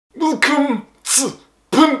Welcome to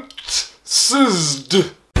Pint.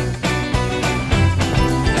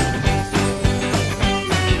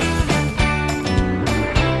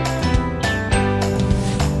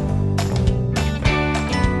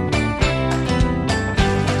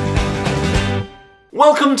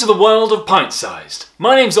 Welcome to the world of pint-sized.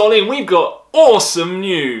 My name's Ollie and we've got awesome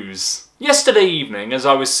news. Yesterday evening, as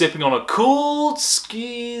I was sipping on a cool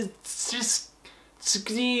ski,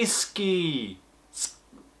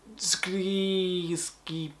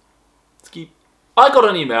 I got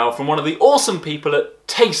an email from one of the awesome people at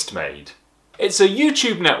Tastemade. It's a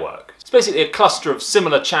YouTube network. It's basically a cluster of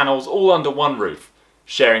similar channels all under one roof,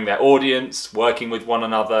 sharing their audience, working with one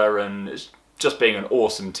another, and it's just being an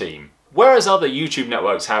awesome team. Whereas other YouTube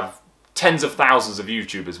networks have tens of thousands of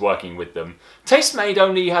YouTubers working with them, Tastemade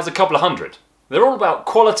only has a couple of hundred. They're all about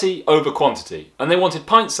quality over quantity, and they wanted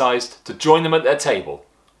Pint-Sized to join them at their table.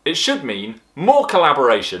 It should mean more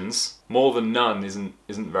collaborations. More than none isn't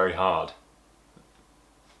very hard.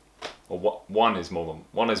 Or what? One is more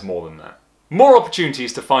than that. More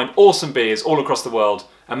opportunities to find awesome beers all across the world,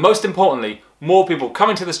 and most importantly, more people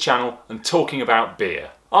coming to this channel and talking about beer.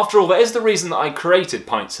 After all, that is the reason that I created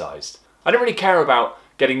Pint-Sized. I don't really care about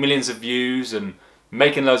getting millions of views and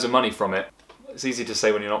making loads of money from it. It's easy to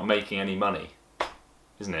say when you're not making any money,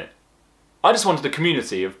 isn't it? I just wanted a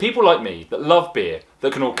community of people like me that love beer,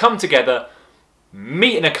 that can all come together,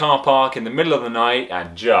 meet in a car park in the middle of the night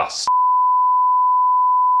and just...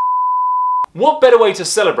 What better way to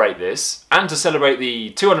celebrate this, and to celebrate the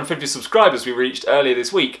 250 subscribers we reached earlier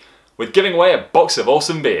this week, with giving away a box of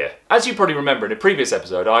awesome beer. As you probably remember in a previous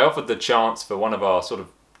episode, I offered the chance for one of our sort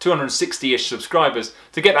of 260-ish subscribers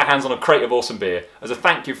to get their hands on a crate of awesome beer as a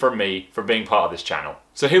thank you from me for being part of this channel.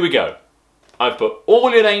 So here we go. I've put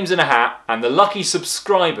all your names in a hat, and the lucky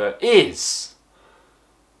subscriber is...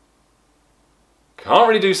 Can't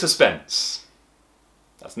really do suspense.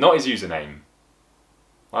 That's not his username.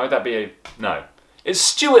 Why would that be a... No. It's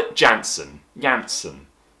Stuart Jansen.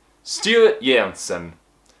 Stuart Jansen.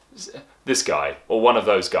 This guy, or one of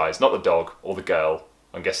those guys, not the dog, or the girl,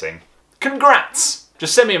 I'm guessing. Congrats!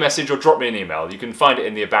 Just send me a message or drop me an email. You can find it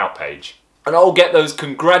in the About page. And I'll get those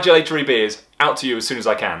congratulatory beers out to you as soon as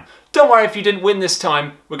I can. Don't worry if you didn't win this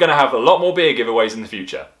time, we're going to have a lot more beer giveaways in the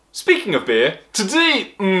future. Speaking of beer,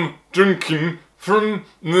 today I'm drinking from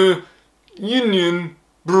the Union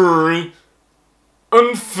Brewery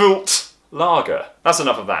UNFLT Lager. That's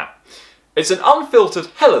enough of that. It's an unfiltered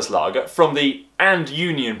Helles Lager from the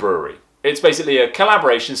Union Brewery. It's basically a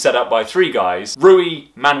collaboration set up by three guys, Rui,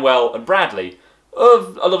 Manuel and Bradley,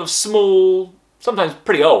 of a lot of small, sometimes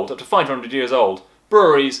pretty old, up to 500 years old,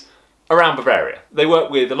 breweries around Bavaria. They work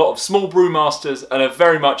with a lot of small brewmasters and are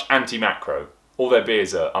very much anti-macro. All their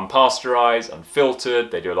beers are unpasteurised,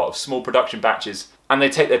 unfiltered, they do a lot of small production batches, and they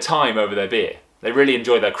take their time over their beer. They really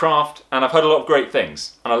enjoy their craft, and I've heard a lot of great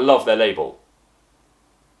things, and I love their label,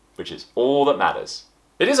 which is all that matters.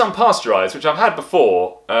 It is unpasteurised, which I've had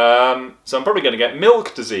before, so I'm probably going to get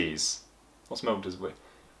milk disease. What's milk disease?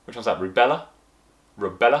 Which one's that? Rubella?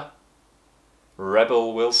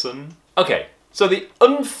 Rebel Wilson? Okay, so the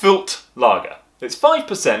UNFLT Lager. It's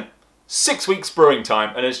 5%, 6 weeks brewing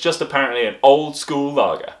time, and it's just apparently an old school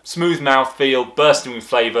lager. Smooth mouthfeel, bursting with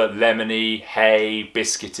flavour, lemony, hay,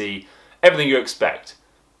 biscuity, everything you expect.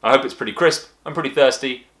 I hope it's pretty crisp, I'm pretty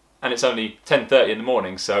thirsty, and it's only 10:30 in the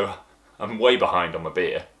morning, so I'm way behind on my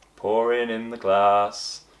beer. Pouring in the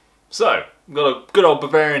glass. So, got a good old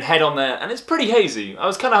Bavarian head on there, and it's pretty hazy. I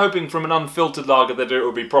was kind of hoping from an unfiltered lager that it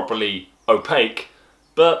would be properly opaque,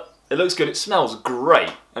 but it looks good, it smells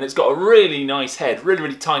great, and it's got a really nice head,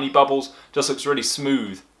 really tiny bubbles, just looks really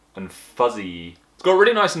smooth and fuzzy. It's got a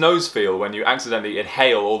really nice nose feel when you accidentally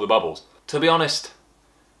inhale all the bubbles. To be honest,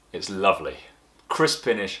 it's lovely. Crisp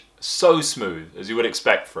finish, so smooth, as you would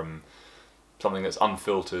expect from something that's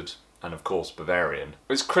unfiltered and of course Bavarian.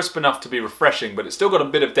 It's crisp enough to be refreshing, but it's still got a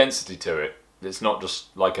bit of density to it. It's not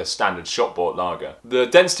just like a standard shop-bought lager. The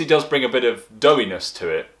density does bring a bit of doughiness to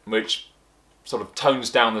it, which sort of tones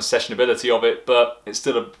down the sessionability of it, but it's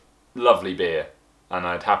still a lovely beer, and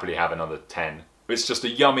I'd happily have another 10. It's just a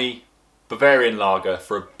yummy Bavarian lager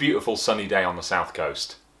for a beautiful sunny day on the south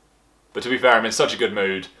coast. But to be fair, I'm in such a good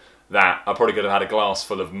mood that I probably could have had a glass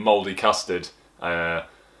full of mouldy custard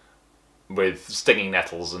with stinging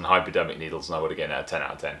nettles and hypodermic needles, and I would have given it a 10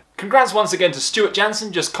 out of 10. Congrats once again to Stuart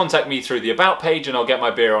Jansen. Just contact me through the About page and I'll get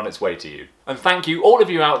my beer on its way to you. And thank you all of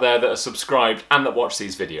you out there that are subscribed and that watch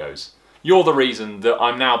these videos. You're the reason that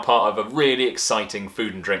I'm now part of a really exciting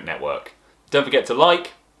food and drink network. Don't forget to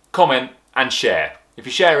like, comment and share. If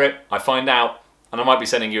you share it, I find out, and I might be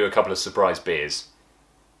sending you a couple of surprise beers.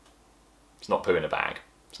 It's not poo in a bag.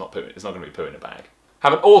 It's not going to be poo in a bag.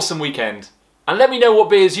 Have an awesome weekend, and let me know what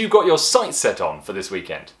beers you got your sights set on for this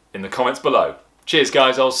weekend in the comments below. Cheers,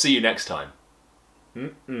 guys. I'll see you next time.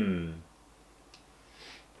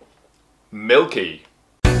 Milky.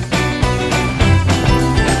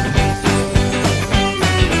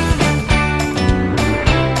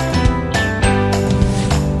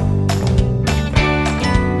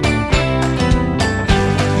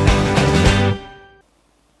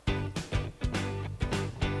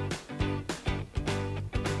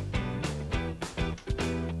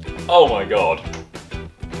 Oh my god.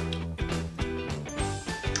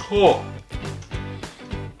 Oh,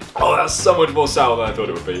 that's so much more sour than I thought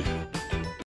it would be.